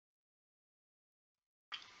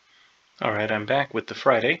Alright, I'm back with the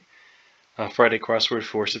Friday crossword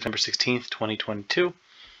for September 16th, 2022.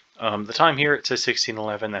 The time here, it says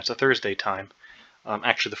 16:11. That's a Thursday time.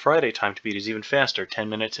 Actually, the Friday time to beat is even faster, 10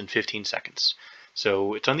 minutes and 15 seconds.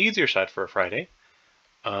 So it's on the easier side for a Friday.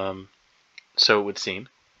 So it would seem.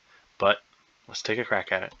 But let's take a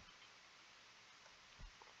crack at it.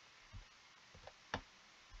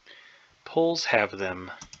 Polls have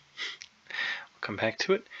them. We'll come back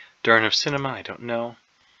to it. Durn of Cinema, I don't know.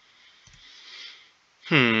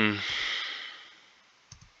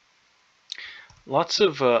 Lots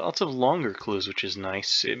of longer clues, which is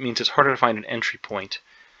nice. It means it's harder to find an entry point,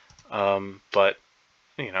 but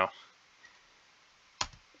you know,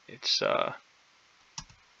 it's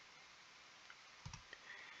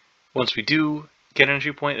once we do get an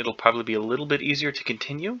entry point, it'll probably be a little bit easier to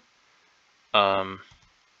continue. And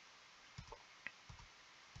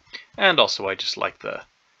also, I just like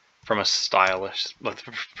from a stylish, like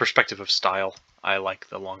the perspective of style, I like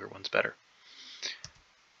the longer ones better.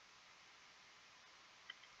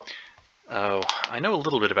 Oh, I know a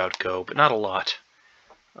little bit about Go, but not a lot.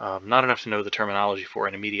 Not enough to know the terminology for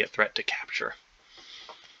an immediate threat to capture.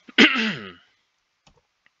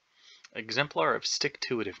 Exemplar of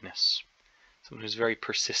stick-to-itiveness. Someone who's very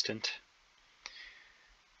persistent.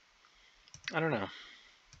 I don't know.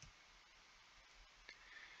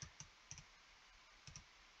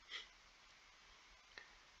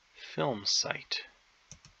 Film site.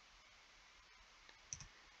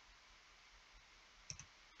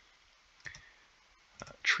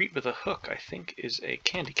 Treat with a hook, I think, is a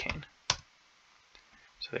candy cane.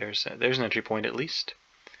 So there's an entry point at least.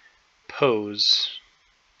 Pose.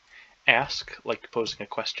 Ask, like posing a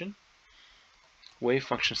question. Wave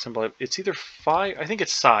function symbol. It's either phi. I think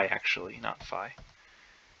it's psi actually, not phi.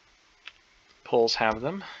 Poles have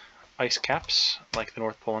them. Ice caps, like the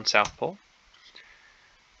North Pole and South Pole.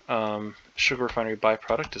 Sugar refinery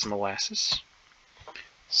byproduct is molasses.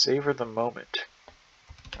 Savor the moment.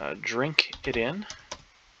 Drink it in.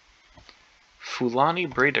 Fulani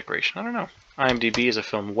braid decoration. I don't know. IMDb is a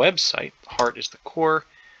film website. Heart is the core.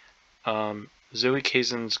 Zoe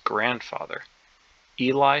Kazan's grandfather.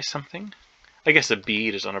 Eli something? I guess a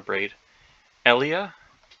bead is on a braid. Elia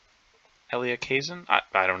Kazan?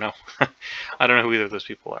 I don't know. I don't know who either of those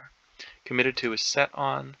people are. Committed to is set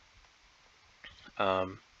on.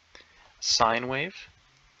 Sine wave.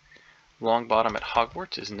 Longbottom at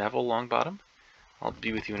Hogwarts is Neville Longbottom. I'll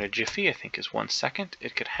be with you in a jiffy, I think is 1 second.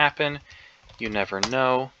 It could happen. You never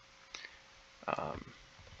know.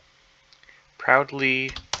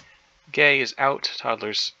 Proudly gay is out.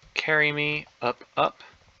 Toddlers carry me. Up, up.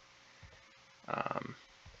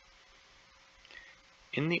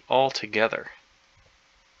 In the all together.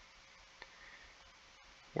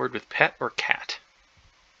 Word with pet or cat.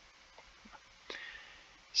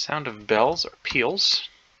 Sound of bells or peals.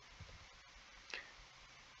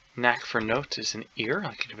 Knack for notes is an ear.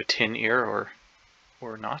 I could have a tin ear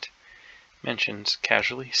or not. Mentions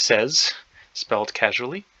casually. Says, spelled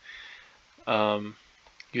casually.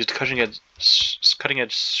 Used cutting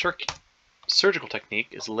edge surgical technique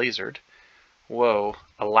is lasered. Whoa,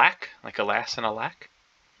 a lack, like a lass and a lack.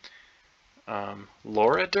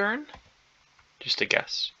 Laura Dern, just a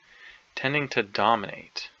guess. Tending to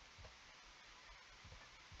dominate.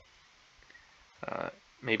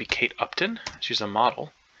 Maybe Kate Upton. She's a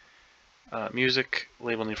model. Music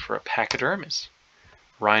labeling for a pachyderm is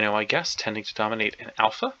Rhino, I guess, tending to dominate an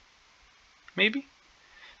alpha. Maybe.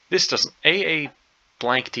 This doesn't. AA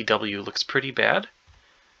blank DW looks pretty bad.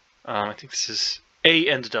 I think this is A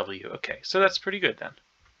and W. Okay, so that's pretty good then.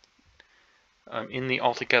 In the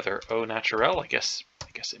altogether, au naturel. I guess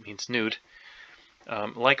it means nude.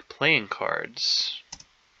 Like playing cards.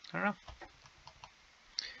 I don't know.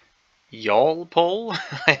 Y'all pole?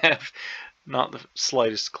 I have not the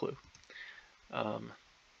slightest clue.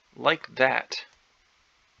 Like that.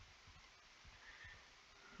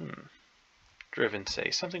 Driven, say.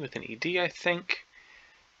 Something with an ED, I think.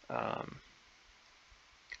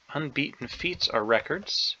 Unbeaten feats are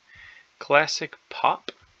records. Classic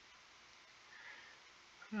pop.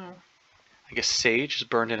 Oh, I guess sage is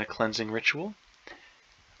burned in a cleansing ritual.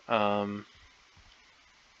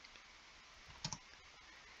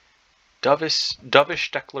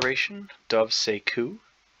 Dovish declaration. Dove say coup.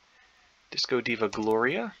 Disco diva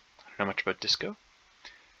Gloria. I don't know much about disco.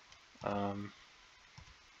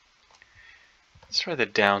 Let's try the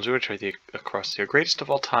downs. We're going to try the across here. Greatest of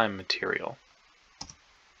all time material.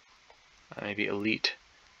 Maybe elite.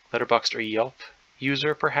 Letterboxd or Yelp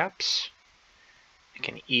user, perhaps. Like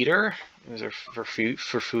an eater. These are for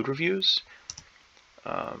food reviews.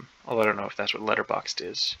 Although I don't know if that's what Letterboxd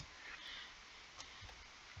is.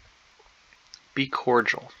 Be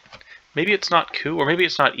cordial. Maybe it's not Q, or maybe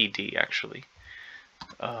it's not ED, actually.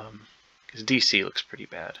 Because DC looks pretty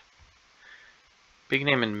bad. Big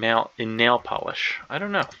name in nail polish. I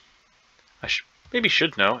don't know. I maybe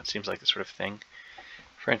should know. It seems like the sort of thing.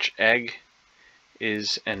 French egg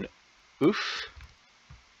is an oof.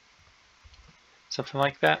 Something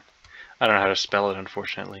like that. I don't know how to spell it,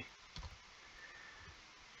 unfortunately.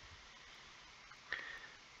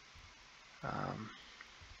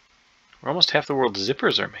 Where almost half the world's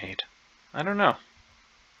zippers are made. I don't know.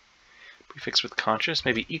 Prefix with conscious,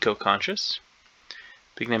 maybe eco-conscious.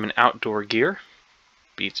 Big name in outdoor gear.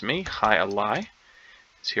 Beats me. High a lie.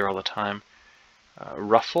 It's here all the time.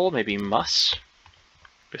 Ruffle, maybe muss.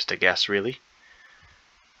 Just a guess, really.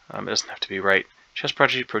 It doesn't have to be right. Chess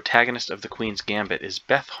prodigy protagonist of The Queen's Gambit is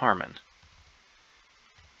Beth Harmon.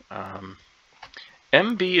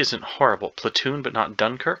 MB isn't horrible. Platoon, but not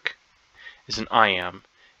Dunkirk, is an I am.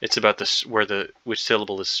 It's about this which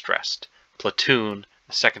syllable is stressed. Platoon,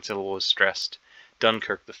 the second syllable is stressed.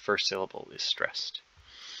 Dunkirk, the first syllable is stressed.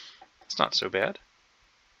 It's not so bad.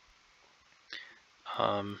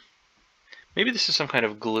 Maybe this is some kind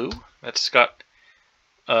of glue that's got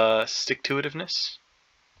stick-to-itiveness.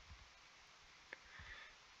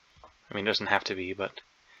 I mean, it doesn't have to be, but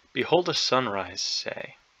behold a sunrise,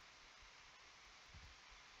 say.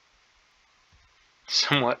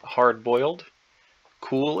 Somewhat hard-boiled.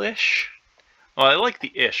 Cool-ish. Well, I like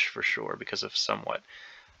the ish for sure because of somewhat,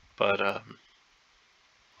 but I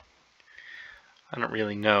don't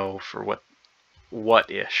really know for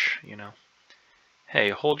what ish, you know. Hey,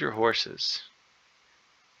 hold your horses.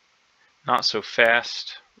 Not so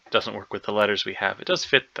fast. Doesn't work with the letters we have. It does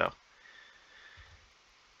fit though.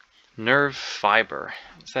 Nerve fiber.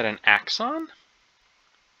 Is that an axon?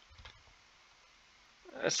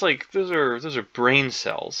 It's like those are brain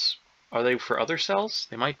cells. Are they for other cells?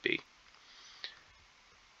 They might be.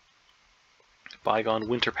 Bygone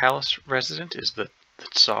Winter Palace resident is the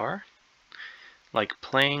Tsar. Like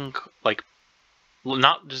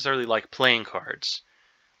not necessarily like playing cards.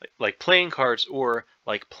 Like playing cards or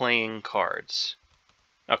like playing cards.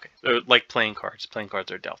 Okay, so like playing cards. Playing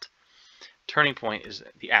cards are dealt. Turning point is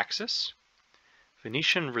the axis.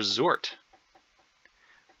 Venetian resort.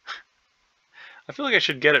 I feel like I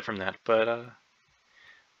should get it from that, but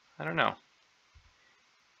I don't know.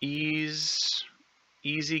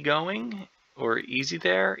 Easy going or easy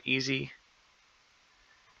there? Easy.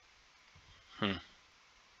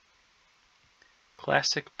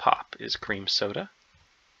 Classic pop is cream soda.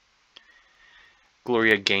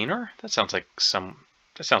 Gloria Gaynor? That sounds like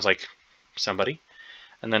somebody.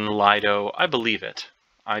 And then Lido, I believe it.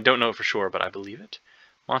 I don't know for sure, but I believe it.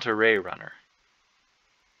 Monterey runner.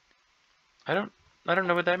 I don't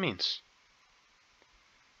know what that means.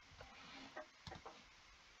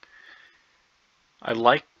 I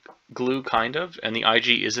like glue kind of, and the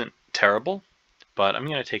IG isn't terrible, but I'm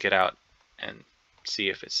gonna take it out and see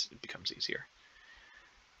if it becomes easier.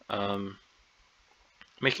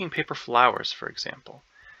 Making paper flowers, for example.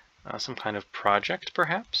 Some kind of project,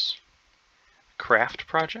 perhaps? A craft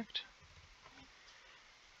project?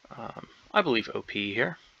 I believe OP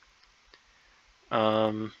here.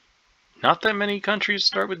 Not that many countries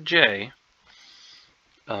start with J.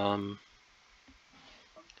 Where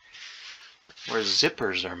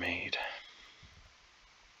zippers are made.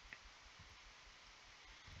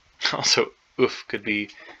 Also, oof could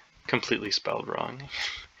be completely spelled wrong.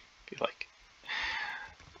 Be like,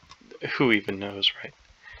 who even knows, right?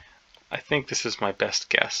 I think this is my best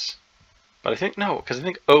guess. But I think, no, because I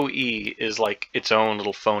think OE is like its own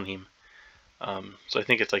little phoneme. So I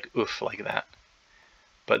think it's like oof, like that.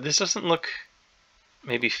 But this doesn't look,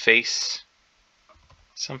 maybe face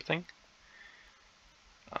something.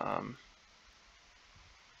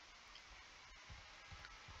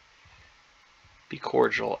 Be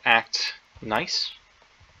cordial, act nice.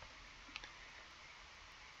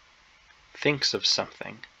 Thinks of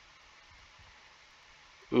something.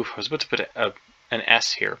 Ooh, I was about to put an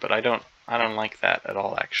S here, but I don't like that at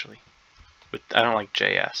all, actually. I don't like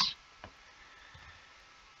JS.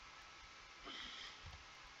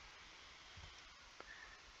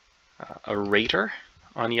 A rater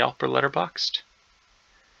on Yelp or Letterboxd.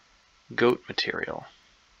 Goat material.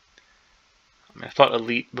 I mean, I thought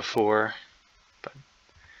elite before, but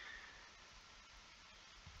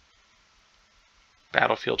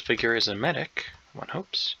battlefield figure is a medic, one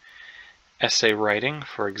hopes. Essay writing,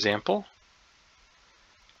 for example.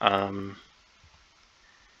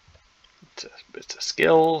 It's a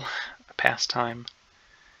skill, a pastime.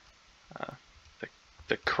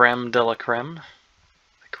 The creme de la creme,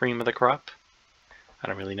 the cream of the crop. I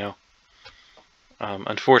don't really know.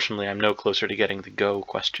 Unfortunately, I'm no closer to getting the Go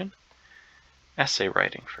question. Essay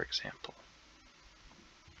writing, for example.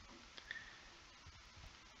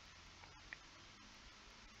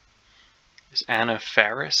 Is Anna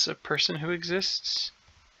Faris a person who exists?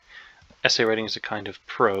 Essay writing is a kind of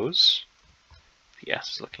prose. The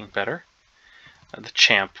S is looking better. The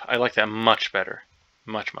Champ, I like that much better.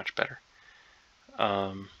 Much, much better.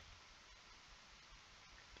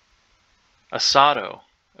 Asado,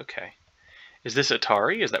 okay. Is this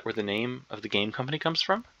Atari? Is that where the name of the game company comes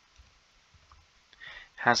from?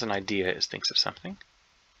 Has an idea is thinks of something.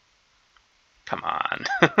 Come on.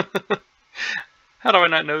 How do I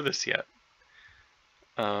not know this yet?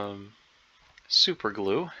 Super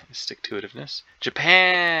glue is stick-to-itiveness.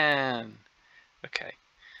 Japan! Okay.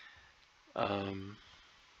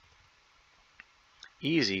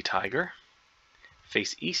 Easy tiger.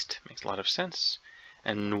 Face east makes a lot of sense.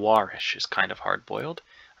 And noirish is kind of hard-boiled.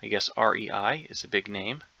 I guess REI is a big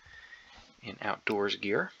name in outdoors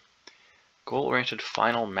gear. Goal-oriented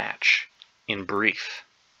final match. In brief.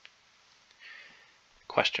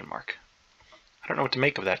 Question mark. I don't know what to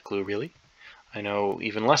make of that clue, really. I know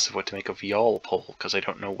even less of what to make of yawl pole, because I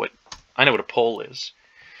know what a pole is,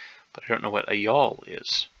 but I don't know what a yawl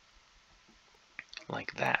is.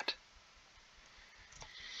 Like that.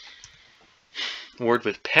 Word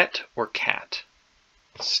with pet or cat.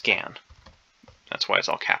 Scan. That's why it's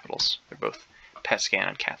all capitals. They're both pet scan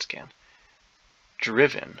and cat scan.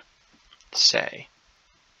 Driven. Say.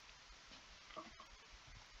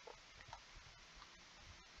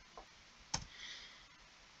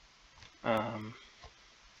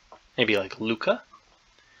 Maybe like Luca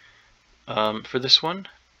for this one.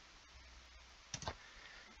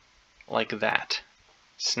 Like that.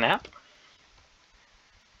 Snap.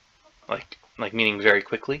 Like meaning very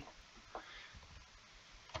quickly.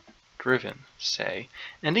 Driven, say.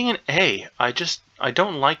 Ending in A. I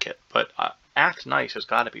don't like it, but act nice has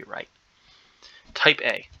got to be right. Type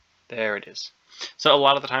A. There it is. So a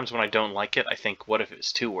lot of the times when I don't like it, I think, what if it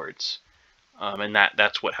was 2 words? And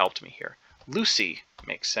that's what helped me here. Lucy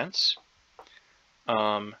makes sense.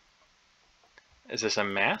 Is this a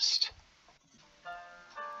mast?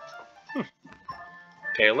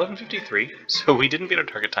 Okay, 11:53. So we didn't beat our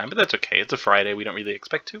target time, but that's okay. It's a Friday. We don't really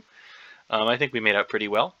expect to. I think we made out pretty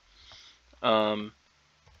well.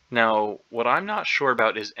 Now, what I'm not sure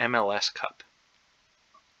about is MLS Cup.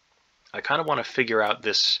 I kind of want to figure out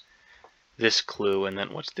this clue, and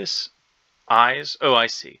then what's this? Eyes? Oh, I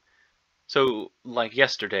see. So, like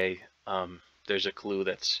yesterday, there's a clue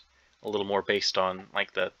that's a little more based on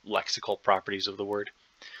like the lexical properties of the word.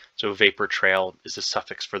 So vapor trail is a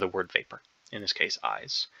suffix for the word vapor. In this case,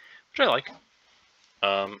 eyes, which I like.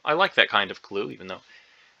 I like that kind of clue, even though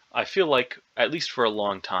I feel like, at least for a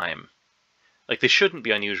long time, like they shouldn't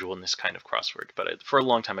be unusual in this kind of crossword, but for a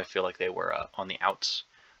long time I feel like they were on the outs.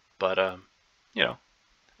 But, you know,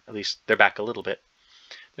 at least they're back a little bit.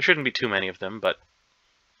 There shouldn't be too many of them, but,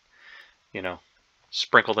 you know,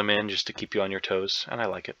 sprinkle them in just to keep you on your toes, and I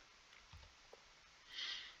like it.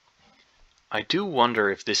 I do wonder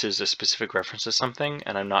if this is a specific reference to something,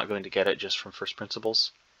 and I'm not going to get it just from first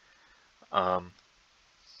principles. I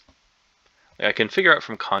can figure out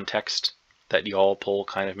from context that yawl pole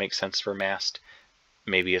kind of makes sense for mast.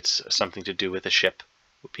 Maybe it's something to do with a ship,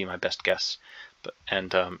 would be my best guess. But you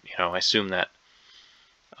know, I assume that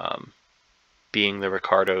being the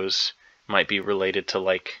Ricardos might be related to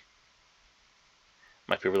like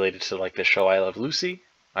the show I Love Lucy.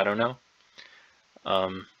 I don't know.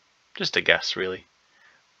 Just a guess, really.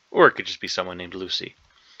 Or it could just be someone named Lucy.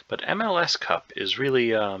 But MLS Cup is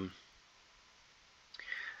really it's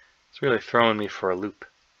really throwing me for a loop.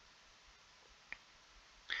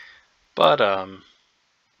 But I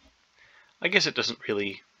guess it doesn't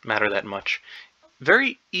really matter that much.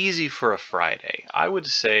 Very easy for a Friday. I would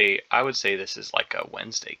say this is like a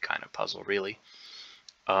Wednesday kind of puzzle, really.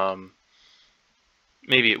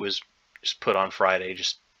 Maybe it was just put on Friday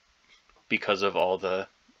just because of all the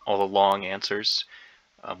long answers.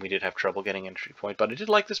 We did have trouble getting entry point, but I did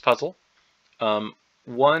like this puzzle.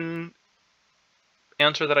 One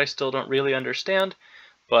answer that I still don't really understand,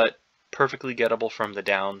 but perfectly gettable from the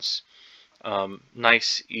downs.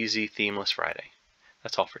 Nice, easy, themeless Friday.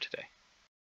 That's all for today.